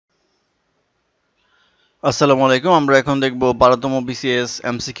আসসালামু আলাইকুম। আমরা এখন দেখব 12তম বিসিএস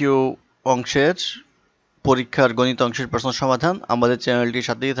এমসিকিউ অংশের পরীক্ষার গণিত অংশের প্রশ্ন সমাধান। আমাদের চ্যানেলটির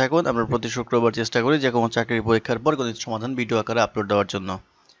সাথেই থাকুন। আমরা প্রতি শুক্রবার চেষ্টা করি যে কোনো চাকরির পরীক্ষার পর গণিত সমাধান ভিডিও আকারে আপলোড দেওয়ার জন্য।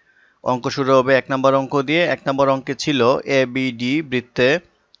 অঙ্ক শুরু হবে 1 নম্বর অঙ্ক দিয়ে। 1 নম্বর অঙ্কে ছিল এবিডি বৃত্তে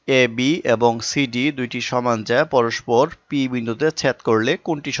এবি এবং সিডি দুইটি সমান যা পরস্পর পি বিন্দুতে ছেদ করলে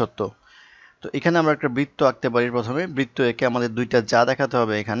কোনটি সত্য? তো এখানে আমরা একটা বৃত্ত আঁকতে পারি। প্রথমে বৃত্ত এঁকে আমাদের দুইটা যা দেখাতে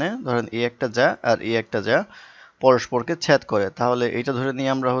হবে। এখানে ধরেন এ একটা যা আর এ একটা যা পরস্পরকে ছেদ করে, তাহলে এটা ধরে নিই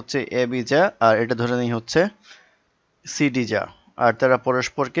আমরা হচ্ছে এ বি যা, আর এটা ধরে নিই হচ্ছে সিডি যা, আর তারা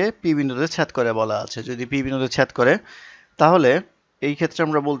পরস্পরকে পি বিন্দুতে ছেদ করে বলা আছে। যদি পি বিন্দুতে ছেদ করে তাহলে এই ক্ষেত্রে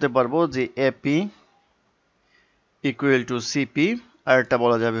আমরা বলতে পারবো যে এপি ইকুয়াল টু সিপি, আর এটা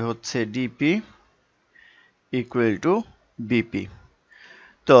বলা যাবে হচ্ছে ডিপি ইকুয়াল টু বিপি।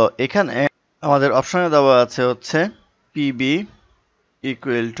 তো এখানে আমাদের অপশনে দেওয়া আছে হচ্ছে পিবি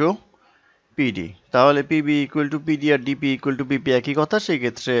ইকুয়াল টু পিডি। তাহলে PB equal to PD R DP equal to পিপি একই কথা। সেই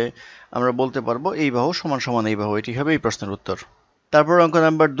ক্ষেত্রে আমরা বলতে পারবো এই বাহু সমান সমান এই বাহু। এটি হবে এই প্রশ্নের উত্তর। তারপর অঙ্ক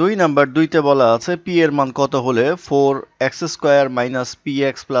নাম্বার 2। নাম্বার 2তে বলা আছে পি এর মান কত হলে 4x² মাইনাস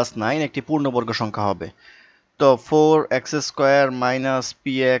px প্লাস 9 একটি পূর্ণবর্গ সংখ্যা হবে। তো 4x² মাইনাস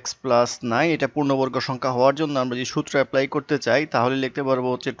px প্লাস 9 এটা পূর্ণবর্গ সংখ্যা হওয়ার জন্য আমরা যদি সূত্র অ্যাপ্লাই করতে চাই তাহলে লিখতে পারবো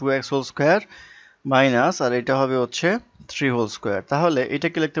হচ্ছে 2x হোল স্কোয়ার মাইনাস, আর এটা হবে হচ্ছে 3 হোল স্কোয়ার। তাহলে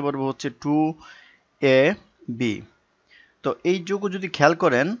এটাকে লিখতে পারবো হচ্ছে 2ab। তো এই যোগ যদি খেয়াল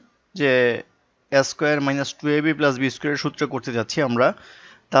করেন যে a square minus 2ab plus b স্কোয়ারের সূত্র করতে যাচ্ছি আমরা,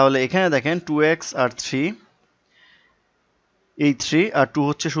 তাহলে এখানে দেখেন 2x আর 3, এই 3 আর 2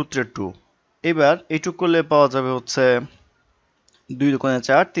 হচ্ছে সূত্রের 2। এবার এইটুক করলে পাওয়া যাবে হচ্ছে 2 দুগুণে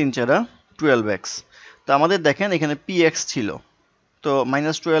 4, 3 4 12x। তো আমাদের দেখেন এখানে px ছিল, তো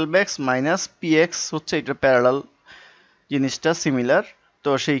মাইনাস 12x মাইনাস px হচ্ছে এটা প্যারালাল জিনিসটা সিমিলার। তো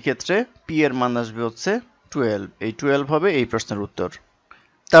সেই ক্ষেত্রে p এর মান আসবে হচ্ছে 12। এই 12 হবে এই প্রশ্নের উত্তর।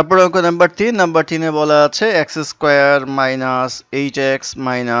 তারপর অঙ্ক নাম্বার 3। নাম্বার 3 এ বলা আছে x² minus 8x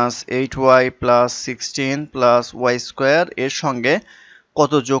minus 8y plus 16 plus y² এর সঙ্গে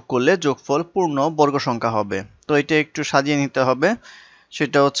কত যোগ করলে যোগফল পূর্ণ বর্গ সংখ্যা হবে। তো এটা একটু সাজিয়ে নিতে হবে।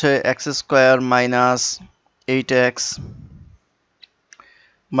 সেটা হচ্ছে x² minus 8x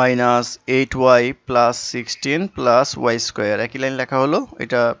minus 8y plus 16 plus y²। একই লাইন লেখা হলো,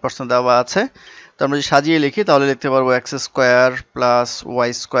 এটা প্রশ্ন দেওয়া আছে। তো আমরা যদি সাজিয়ে লিখি তাহলে লিখতে পারবো x² plus y²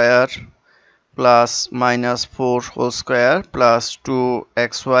 plus minus 4 whole square plus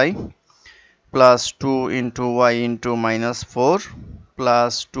 2xy plus 2 into y into minus 4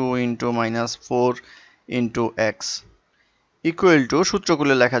 plus 2 into minus 4 into x equal to সূত্র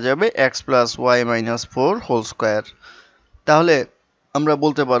করলে লেখা যাবে x plus y minus 4 whole square. তাহলে আমরা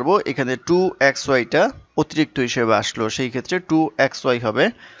বলতে পারবো এখানে 2xyটা অতিরিক্ত হিসেবে আসলো, সেই ক্ষেত্রে 2xy হবে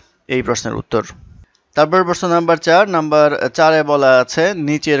এই প্রশ্নের উত্তর। তারপর প্রশ্ন নাম্বার 4। নাম্বার 4 এ বলা আছে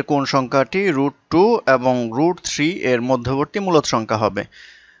নিচের কোন সংখ্যাটি √2 এবং √3 এর মধ্যবর্তী মূলদ সংখ্যা হবে।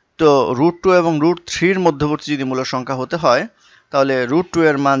 তো √2 এবং √3 এর মধ্যবর্তী যদি মূলদ সংখ্যা হতে হয় তাহলে √2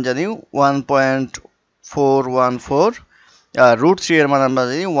 এর মান জানি 1.414 আর √3 এর মান আমরা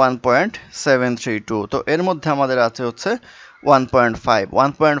জানি 1.732। তো এর মধ্যে আমাদের আছে হচ্ছে 1.5।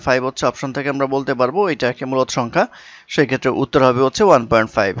 1.5 হচ্ছে অপশন থেকে আমরা বলতে পারবো এটা একটা মূলদ সংখ্যা, সেই ক্ষেত্রে উত্তর হবে হচ্ছে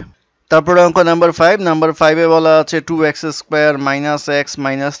 1.5। তারপরে অঙ্ক নাম্বার 5। নাম্বার 5 এ বলা আছে 2x² মাইনাস x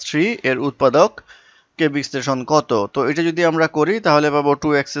মাইনাস 3 এর উৎপাদক কে বিশ্লেষণ কত। তো এটা যদি আমরা করি তাহলে পাবো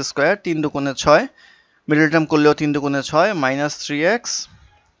 2x² 3 দুগুণে 6, মিডল টার্ম করলেও 3 দুগুণে 6 minus 3x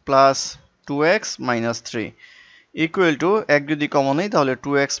plus 2x minus 3 equal to 1 যদি কমন নেই তাহলে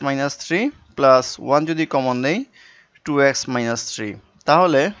 2x মাইনাস 3 প্লাস 1 যদি কমন নেই 2x মাইনাস 3।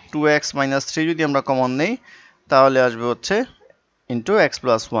 তাহলে 2x মাইনাস 3 যদি আমরা কমন নেই তাহলে আসবে হচ্ছে ইন্টু x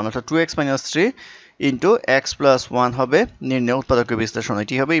প্লাস 1, অর্থাৎ 2x minus 3 into x plus 1 হবে নির্ণয় উৎপাদকের বিশ্লেষণ।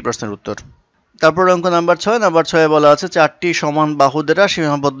 এটি হবে এই প্রশ্নের উত্তর। তারপর অঙ্ক নাম্বার 6। নাম্বার 6 এ বলা আছে 4টি সমান বাহু দ্বারা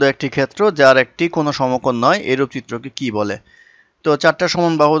সীমাবদ্ধ একটি ক্ষেত্র যার একটি কোনো সমকোণ নয় এরূপ চিত্রকে কি বলে। তো 4টা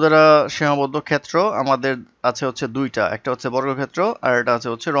সমান বাহু দ্বারা সীমাবদ্ধ ক্ষেত্র আমাদের আছে হচ্ছে দুইটা, একটা হচ্ছে বর্গক্ষেত্র আর এটা আছে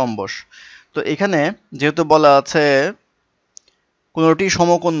হচ্ছে রম্বস। তো এখানে যেহেতু বলা আছে কোনোটি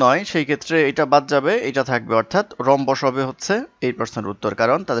সমকোণ নয় সেই ক্ষেত্রে এটা বাদ যাবে, এটা থাকবে, অর্থাৎ রম্বস হবে হচ্ছে এই প্রশ্নের উত্তর,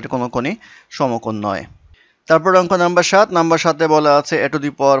 কারণ তাদের কোনো কোণই সমকোণ নয়। তারপর অঙ্ক নাম্বার 7। নাম্বার 7 এ বলা আছে a to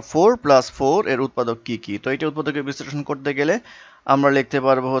the power 4 plus 4 এর উৎপাদক কি কি। তো এটা উৎপাদকের বিশ্লেষণ করতে গেলে আমরা লিখতে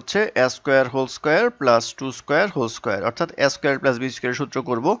পারবো হচ্ছে a² whole square plus 2² whole square, অর্থাৎ a² প্লাস b স্কোয়ার সূত্র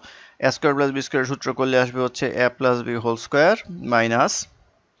করব। a² প্লাস b স্কোয়ার সূত্র করলে আসবে হচ্ছে a plus b whole square minus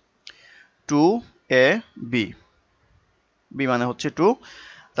 2ab, b মানে হচ্ছে 2।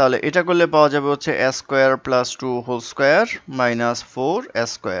 তাহলে এটা করলে পাওয়া যাবে হচ্ছে a² plus 2 whole square minus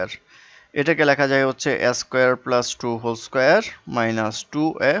 4a²। এটাকে লেখা যায় হচ্ছে a square plus 2 whole square minus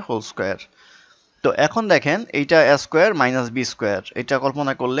 2a whole square. তো এখন দেখেন এইটা a square minus b square, এটা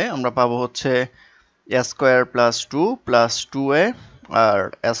কল্পনা করলে আমরা পাবো হচ্ছে a square plus 2 plus 2a R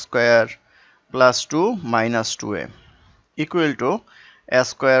a square plus 2 minus 2a equal to a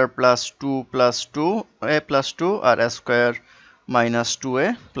square plus 2 plus 2a plus 2 R a square minus 2a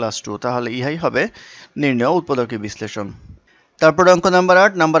plus 2। তাহলে ইহাই হবে নির্ণয় উৎপাদকীয় বিশ্লেষণ। তারপর অঙ্ক নাম্বার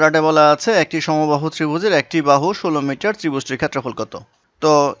 8, নাম্বার 8-এ বলা আছে একটি সমবাহু ত্রিভুজের একটি বাহু 16 মিটার, ত্রিভুজটির ক্ষেত্রফল কত?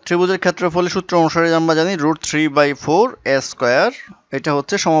 তো ত্রিভুজের ক্ষেত্রফলের সূত্র অনুসারে আমরা জানি √3/4 a স্কয়ার, এটা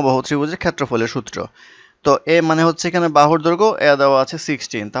হচ্ছে সমবাহু ত্রিভুজের ক্ষেত্রফলের সূত্র। তো a মানে হচ্ছে এখানে বাহুর দৈর্ঘ্য, a দেওয়া আছে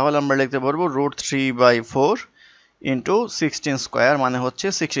 16, তাহলে আমরা লিখতে পারবো √3/4 ইন্টু 16 স্কয়ার মানে হচ্ছে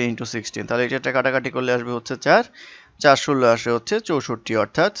 16 ইন্টু 16, তাহলে এটা কাটাকাটি করলে আসবে হচ্ছে 4, 4 ষোলো আসে হচ্ছে 64,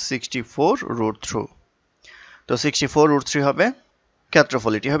 অর্থাৎ 64√3। তো 64√3 হবে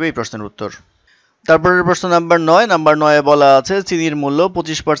ক্ষেত্রফল, এটি হবে এই প্রশ্নের উত্তর। তারপরের প্রশ্ন নাম্বার 9, নাম্বার 9-এ বলা আছে চিনির মূল্য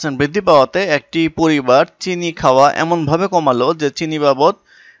 25% বৃদ্ধি পাওয়াতে একটি পরিবার চিনি খাওয়া এমনভাবে কমালো যে চিনি বাবদ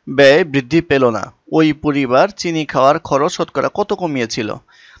ব্যয় বৃদ্ধি পেল না। ওই পরিবার চিনি খাওয়ার খরচ শতকরা কত কমিয়েছিল?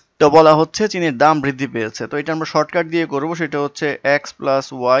 তো বলা হচ্ছে চিনির দাম বৃদ্ধি পেয়েছে। তো এটা আমরা শর্টকাট দিয়ে করব, সেটা হচ্ছে x plus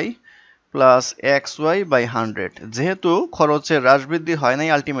Y plus xy by 100। যেহেতু খরচের হ্রাস বৃদ্ধি হয় নাই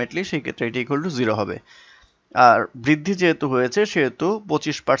আলটিমেটলি, সেই ক্ষেত্রে এটা ইকুয়াল টু 0 হবে। আর বৃদ্ধি যেহেতু হয়েছে সেহেতু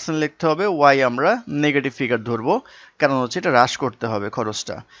 25% লিখতে হবে, y আমরা নেগেটিভ ফিগার ধরবো, কারণ হচ্ছে এটা হ্রাস করতে হবে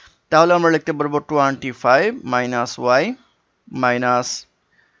খরচটা। তাহলে আমরা লিখতে পারবো 25 minus y minus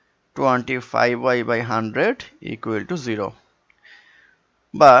 25y by 100 equal to 0।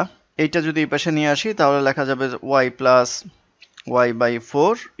 বা এইটা যদি এই পাশে নিয়ে আসি তাহলে লেখা যাবে y plus y by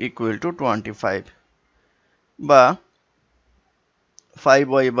 4 equal to 25, বা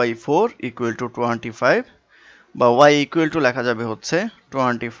 5y বাই 4 ইকুয়াল টু 25, বা y ইকুয়াল টু লেখা যাবে হচ্ছে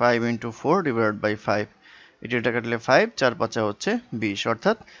 25 ইন্টু 4 ডিভাইডেড বাই 5, এটা কাটলে 5, 4 5 হচ্ছে 20,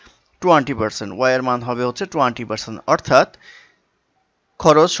 অর্থাৎ 20%। y এর মান হবে হচ্ছে 20%, অর্থাৎ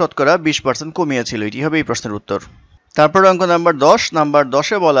খরচ শতকরা 20% কমিয়েছিল, এটি হবে এই প্রশ্নের উত্তর। তারপর অঙ্ক নাম্বার 10, নাম্বার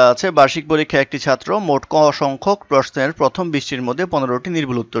 10-এ বলা আছে বার্ষিক পরীক্ষায় একটি ছাত্র মোট ক সংখ্যক প্রশ্নের প্রথম 20টির মধ্যে 15টি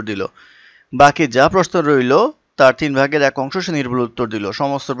নির্ভুল উত্তর দিল। বাকি যা প্রশ্ন রইল তার 3 ভাগের 1 অংশ সে নির্ভুল উত্তর দিল।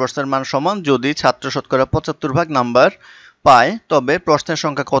 সমস্ত প্রশ্নের মান সমান যদি ছাত্র শতকরা 75 ভাগ নাম্বার পায় তবে প্রশ্নের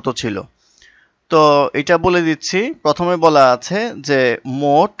সংখ্যা কত ছিল? তো এটা বলে দিচ্ছি, প্রথমে বলা আছে যে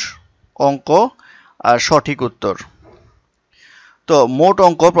মোট অঙ্ক আর সঠিক উত্তর। তো মোট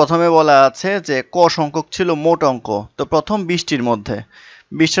অঙ্ক প্রথমে বলা আছে যে ক সংখ্যক ছিল মোট অঙ্ক, তো প্রথম 20টির মধ্যে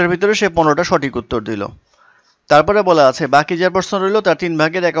 20টার ভিতরে সে 15টা সঠিক উত্তর দিল। তারপরে বলা আছে বাকি যে প্রশ্ন রইল তার 3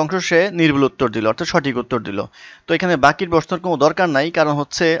 ভাগের 1 অংশ সে নির্ভুল উত্তর দিল, অর্থাৎ সঠিক উত্তর দিল। তো এখানে বাকির প্রশ্নের কোনো দরকার নাই, কারণ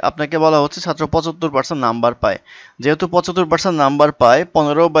হচ্ছে আপনাকে বলা হচ্ছে ছাত্র 75% নাম্বার পায়। যেহেতু 75% নাম্বার পায়,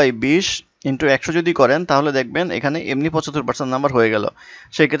 15/20 ইন্টু 100 যদি করেন তাহলে দেখবেন এখানে এমনি 75% নাম্বার হয়ে গেল।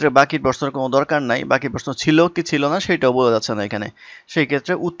 সেই ক্ষেত্রে বাকির প্রশ্নের কোনো দরকার নাই, বাকি প্রশ্ন ছিল কি ছিল না সেটাও বোঝা যাচ্ছে না এখানে। সেই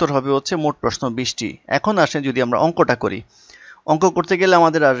ক্ষেত্রে উত্তর হবে হচ্ছে মোট প্রশ্ন 20টি। এখন আসেন যদি আমরা অঙ্কটা করি, অঙ্ক করতে গেলে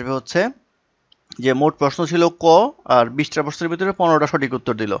আমাদের আসবে হচ্ছে যে মোট প্রশ্ন ছিল ক, আর 20টা প্রশ্নের ভিতরে 15টা সঠিক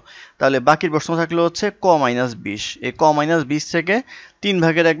উত্তর দিল, তাহলে বাকির প্রশ্ন থাকলো হচ্ছে ক মাইনাস 20। এই ক মাইনাস 20 থেকে 3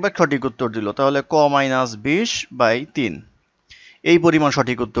 ভাগের 1 ভাগ সঠিক উত্তর দিল, তাহলে ক মাইনাস 20 বাই 3, এই পরিমাণ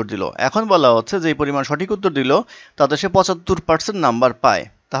সঠিক উত্তর দিল। এখন বলা হচ্ছে যে এই পরিমাণ সঠিক উত্তর দিল তাতে সে 75% নাম্বার পায়।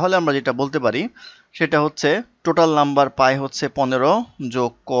 তাহলে আমরা যেটা বলতে পারি সেটা হচ্ছে টোটাল নাম্বার পায় হচ্ছে 15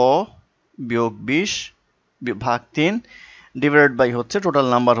 যোগ ক বিয়োগ 20 ভাগ 3 ডিভাইডেড বাই হচ্ছে টোটাল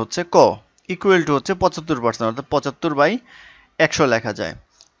নাম্বার হচ্ছে ক ইকুয়াল টু হচ্ছে 75%, অর্থাৎ 75/100 লেখা যায়।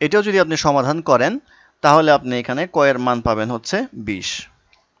 এটাও যদি আপনি সমাধান করেন তাহলে আপনি এখানে ক এর মান পাবেন হচ্ছে 20।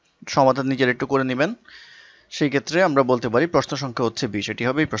 সমাধান নিজের একটু করে নেবেন, সেই ক্ষেত্রে আমরা বলতে পারি প্রশ্ন সংখ্যা হচ্ছে 20, এটি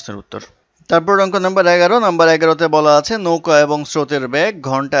হবে এই প্রশ্নের উত্তর। তারপর অঙ্ক নাম্বার 11, নাম্বার 11-তে বলা আছে নৌকা এবং স্রোতের বেগ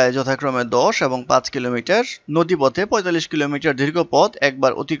ঘন্টায় যথাক্রমে 10 এবং 5 কিলোমিটার, নদীপথে 45 কিলোমিটার দীর্ঘ পথ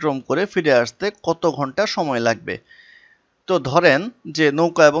একবার অতিক্রম করে ফিরে আসতে কত ঘন্টা সময় লাগবে? তো ধরেন যে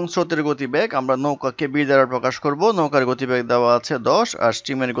নৌকা এবং স্রোতের গতিবেগ, আমরা নৌকাকে b দ্বারা প্রকাশ করব, নৌকার গতিবেগ দেওয়া আছে 10 আর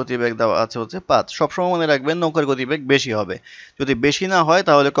স্টিমের গতিবেগ দেওয়া আছে হচ্ছে 5। সবসময় মনে রাখবেন নৌকার গতিবেগ বেশি হবে, যদি বেশি না হয়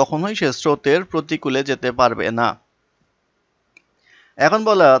তাহলে কখনোই সে স্রোতের প্রতিকূলে যেতে পারবে না। এখন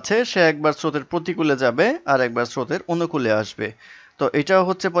বলা আছে সে একবার স্রোতের প্রতিকূলে যাবে আর একবার স্রোতের অনুকূলে আসবে। তো এটাও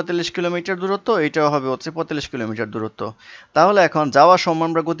হচ্ছে 45 কিলোমিটার দূরত্ব, এটাও হবে হচ্ছে 45 কিলোমিটার দূরত্ব। তাহলে এখন যাওয়ার সময়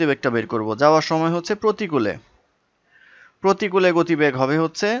আমরা গতিবেগটা বের করব। যাওয়ার সময় হচ্ছে প্রতিকূলে, প্রতিকূলে গতিবেগ হবে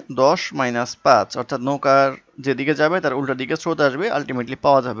হচ্ছে 10 মাইনাস 5, অর্থাৎ নৌকার যেদিকে যাবে তার উল্টা দিকে স্রোত আসবে, আলটিমেটলি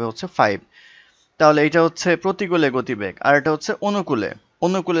পাওয়া যাবে হচ্ছে 5। তাহলে এটা হচ্ছে প্রতিকূলে গতিবেগ, আর এটা হচ্ছে অনুকূলে।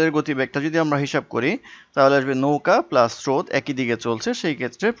 অনুকূলের গতিবেগটা যদি আমরা হিসাব করি তাহলে আসবে নৌকা প্লাস স্রোত একই দিকে চলছে, সেই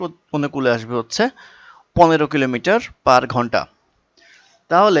ক্ষেত্রে অনুকূলে আসবে হচ্ছে 15 কিলোমিটার পার ঘন্টা।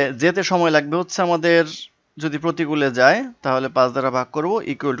 তাহলে যেতে সময় লাগবে হচ্ছে আমাদের, যদি প্রতিকূলে যায় তাহলে 5 দ্বারা ভাগ করব,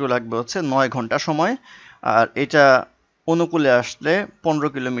 ইকুয়াল টু লাগবে হচ্ছে 9 ঘন্টা সময়। আর এটা অনুকূলে আসলে 15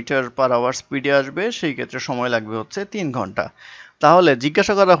 কিলোমিটার পার আওয়ার স্পিডে আসবে, সেই ক্ষেত্রে সময় লাগবে হচ্ছে 3 ঘন্টা। তাহলে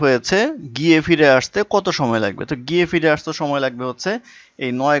জিজ্ঞাসা করা হয়েছে গিয়ে ফিরে আসতে কত সময় লাগবে। তো গিয়ে ফিরে আসতে সময় লাগবে হচ্ছে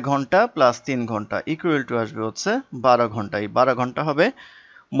এই 9 ঘন্টা প্লাস 3 ঘন্টা, ইকুয়াল টু আসবে হচ্ছে 12 ঘন্টা। এই 12 ঘন্টা হবে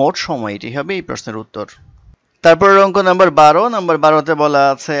মোট সময়, এটি হবে এই প্রশ্নের উত্তর। তারপর অঙ্ক নাম্বার 12। নাম্বার 12তে বলা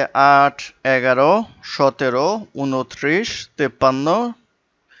আছে 8, 11, 17, 29, 53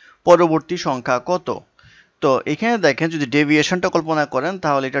 পরবর্তী সংখ্যা কত। তো এখানে দেখেন যদি ডেভিয়েশনটা কল্পনা করেন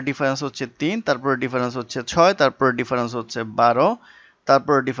তাহলে এটা ডিফারেন্স হচ্ছে 3, তারপরে ডিফারেন্স হচ্ছে 6, তারপরে ডিফারেন্স হচ্ছে 12,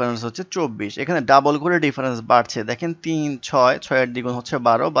 তারপরে ডিফারেন্স হচ্ছে 24। এখানে ডাবল করে ডিফারেন্স বাড়ছে, দেখেন 3, 6, 6 এর দ্বিগুণ হচ্ছে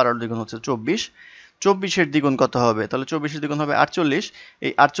 12, 12 এর দ্বিগুণ হচ্ছে 24, 24 এর দ্বিগুণ কত হবে, তাহলে 24 এর দ্বিগুণ হবে 48।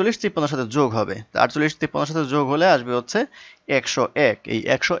 এই 48 53 এর সাথে যোগ হবে, 48 53 এর সাথে যোগ হলে আসবে হচ্ছে 101। এই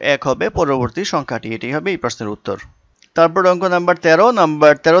 101 হবে পরবর্তী সংখ্যাটি, এটাই হবে এই প্রশ্নের উত্তর। তারপর অঙ্ক নাম্বার 13।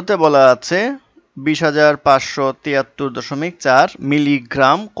 নাম্বার 13তে বলা আছে 20,573.4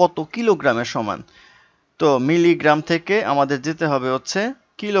 মিলিগ্রাম কত কিলোগ্রামের সমান। তো মিলিগ্রাম থেকে আমাদের যেতে হবে হচ্ছে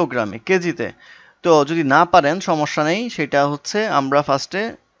কিলোগ্রামে, কেজিতে। তো যদি না পারেন সমস্যা নেই, সেটা হচ্ছে আমরা ফার্স্টে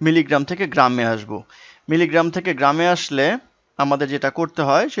মিলিগ্রাম থেকে গ্রামে আসব। মিলিগ্রাম থেকে গ্রামে আসলে আমাদের যেটা করতে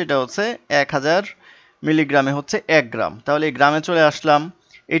হয় সেটা হচ্ছে 1000 মিলিগ্রামে হচ্ছে 1 গ্রাম। তাহলে এই গ্রামে চলে আসলাম,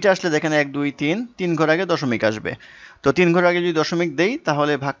 এটা আসলে দেখেন 1 2 3, 3 ঘর আগে দশমিক আসবে। তো 3 ঘর আগে যদি দশমিক দেই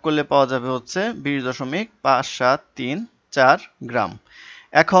তাহলে ভাগ করলে পাওয়া যাবে হচ্ছে 20.5734 গ্রাম।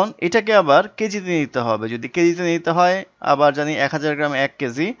 এখন এটাকে আবার কেজিতে নিতে হবে, যদি কেজিতে নিতে হয় আবার জানি 1000 গ্রাম 1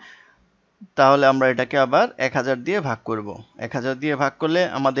 কেজি, তাহলে আমরা এটাকে আবার 1000 দিয়ে ভাগ করব। 1000 দিয়ে ভাগ করলে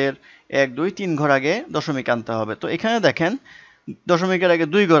আমাদের 1 2 3 ঘর আগে দশমিক আনতে হবে। তো এখানে দেখেন দশমিকের আগে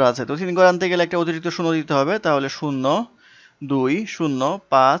 2 ঘর আছে, তো 3 ঘর আনতে গেলে একটা অতিরিক্ত শূন্য দিতে হবে, তাহলে 0 2 0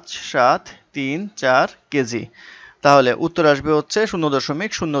 5 7 3 4 কেজি। তাহলে উত্তর আসবে হচ্ছে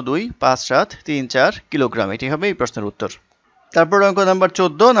 0.025734 কিলোগ্রাম, এটি হবে এই প্রশ্নের উত্তর। তারপর অঙ্ক নাম্বার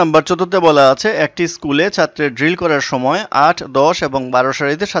 14। নাম্বার 14তে বলা আছে একটি স্কুলে ছাত্রের ড্রিল করার সময় 8, 10 এবং 12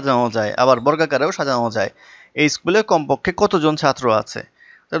 সারিতে সাজানো যায়, আবার বর্গাকারেও সাজানো যায়। এই স্কুলে কমপক্ষে কতজন ছাত্র আছে।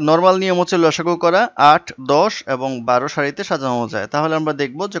 নর্মাল নিয়ম হচ্ছে লসাগু করা, 8, 10 এবং 12 সারিতে সাজানো যায়। তাহলে আমরা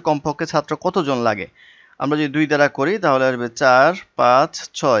দেখব যে কমপক্ষে ছাত্র কতজন লাগে। আমরা যদি 2 দ্বারা করি তাহলে আসবে 4, 5,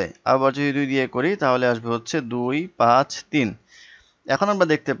 6, আবার যদি 2 দিয়ে করি তাহলে আসবে হচ্ছে 2, 5, 3। এখন আমরা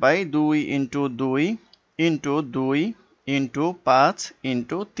দেখতে পাই 2 ইন্টু 2 ইন্টু 2 ইন্টু 5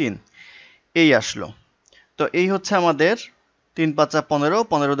 ইন্টু 3, এই আসলো। তো এই হচ্ছে আমাদের 3 5 15,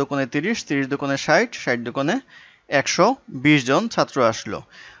 15 দুগুণে 30, 30 দুগুণে 60, 60 দুগুণে 120 জন ছাত্র আসলো।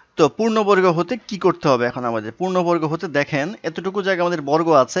 তো পূর্ণবর্গ হতে কি করতে হবে এখন আমাদের। পূর্ণবর্গ হতে দেখেন এতটুকু জায়গা আমাদের বর্গ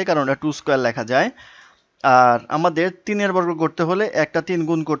আছে, কারণ এটা 2 স্কয়ার লেখা যায়। আর আমাদের 3 এর বর্গ করতে হলে একটা 3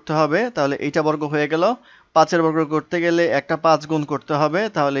 গুণ করতে হবে, তাহলে এইটা বর্গ হয়ে গেল। 5 এর বর্গ করতে গেলে একটা 5 গুণ করতে হবে,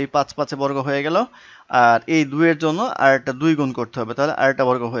 তাহলে এই 5 5 বর্গ হয়ে গেল। আর এই 2 এর জন্য আরেকটা 2 গুণ করতে হবে, তাহলে আরেকটা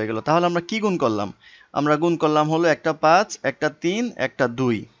বর্গ হয়ে গেল। তাহলে আমরা কি গুণ করলাম, আমরা গুণ করলাম হলো একটা 5, একটা 3, একটা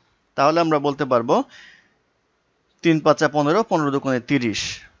 2। তাহলে আমরা বলতে পারবো 3 5 15, 15 দুগুণে 30।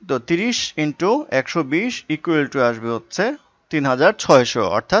 তো 30 ইন্টু 120 ইকুয়াল টু আসবে হচ্ছে 3600,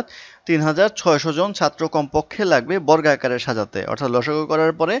 অর্থাৎ 3600 জন ছাত্র কমপক্ষে লাগবে বর্গাকারে সাজাতে। অর্থাৎ লসাগু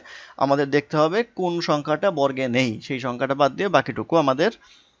করার পরে আমাদের দেখতে হবে কোন সংখ্যাটা বর্গে নেই, সেই সংখ্যাটা বাদ দিয়ে বাকিটুকু আমাদের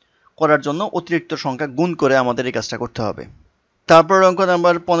করার জন্য অতিরিক্ত সংখ্যা গুণ করে আমাদের এই কাজটা করতে হবে। তারপর অঙ্ক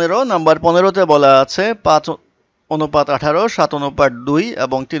নাম্বার 15। নাম্বার 15তে বলা আছে 5:18, 7:2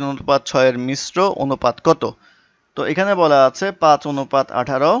 এবং 3:6 এর মিশ্র অনুপাত কত। তো এখানে বলা আছে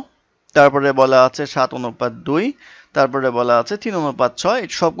 5:18, তারপরে বলা আছে 7:2, তারপরে বলা আছে 3:6।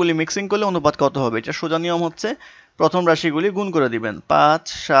 সবগুলি মিক্সিং করলে অনুপাত কত হবে। এটা সোজা নিয়ম হচ্ছে প্রথম রাশিগুলি গুণ করে দিবেন, 5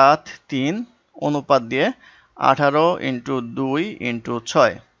 7 3 অনুপাত দিয়ে 18 ইন্টু 2 ইন্টু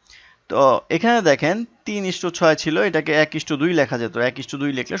 6। তো এখানে দেখেন 3:6 ছিল, এটাকে 1:2 লেখা যেত।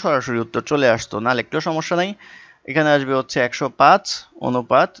 1:2 লিখলে সরাসরি উত্তর চলে আসতো, না লিখলেও সমস্যা নাই। এখানে আসবে হচ্ছে 105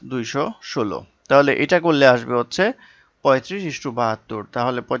 অনুপাত 216। তাহলে এটা করলে আসবে হচ্ছে 35:72।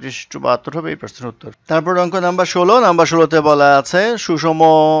 তাহলে 35:72 হবে এই প্রশ্নের উত্তর। তারপর অঙ্ক নাম্বার 16। নাম্বার 16তে বলা আছে সুষম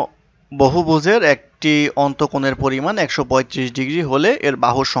বহুভুজের একটি অন্তকোণের পরিমাণ 135 ডিগ্রি হলে এর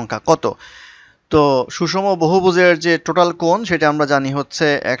বাহুর সংখ্যা কত। তো সুষম বহুভুজের যে টোটাল কোণ সেটা আমরা জানি হচ্ছে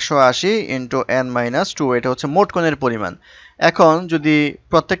 180 ইন্টু n-2, এটা হচ্ছে মোট কোণের পরিমাণ। এখন যদি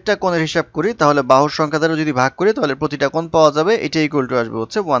প্রত্যেকটা কোণের হিসাব করি তাহলে বাহুর সংখ্যা দ্বারা যদি ভাগ করি তাহলে প্রতিটা কোণ পাওয়া যাবে, এটা ইকুয়াল টু আসবে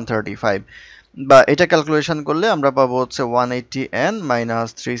হচ্ছে 135। বা এটা ক্যালকুলেশন করলে আমরা পাবো হচ্ছে 180n minus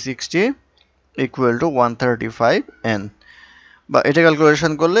 360 equal to 135n, বা এটা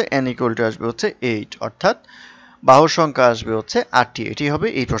ক্যালকুলেশন করলে n ইকুয়াল টু আসবে হচ্ছে 8, অর্থাৎ বাহুর সংখ্যা আসবে হচ্ছে 8টি। এটি হবে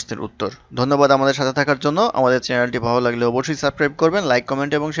এই প্রশ্নের উত্তর। ধন্যবাদ আমাদের সাথে থাকার জন্য। আমাদের চ্যানেলটি ভালো লাগলে অবশ্যই সাবস্ক্রাইব করবেন, লাইক,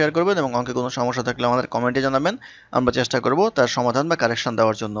 কমেন্ট এবং শেয়ার করবেন, এবং অঙ্কে কোনো সমস্যা থাকলে আমাদের কমেন্টে জানাবেন। আমরা চেষ্টা করব তার সমাধান বা কারেকশন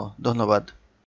দেওয়ার জন্য। ধন্যবাদ।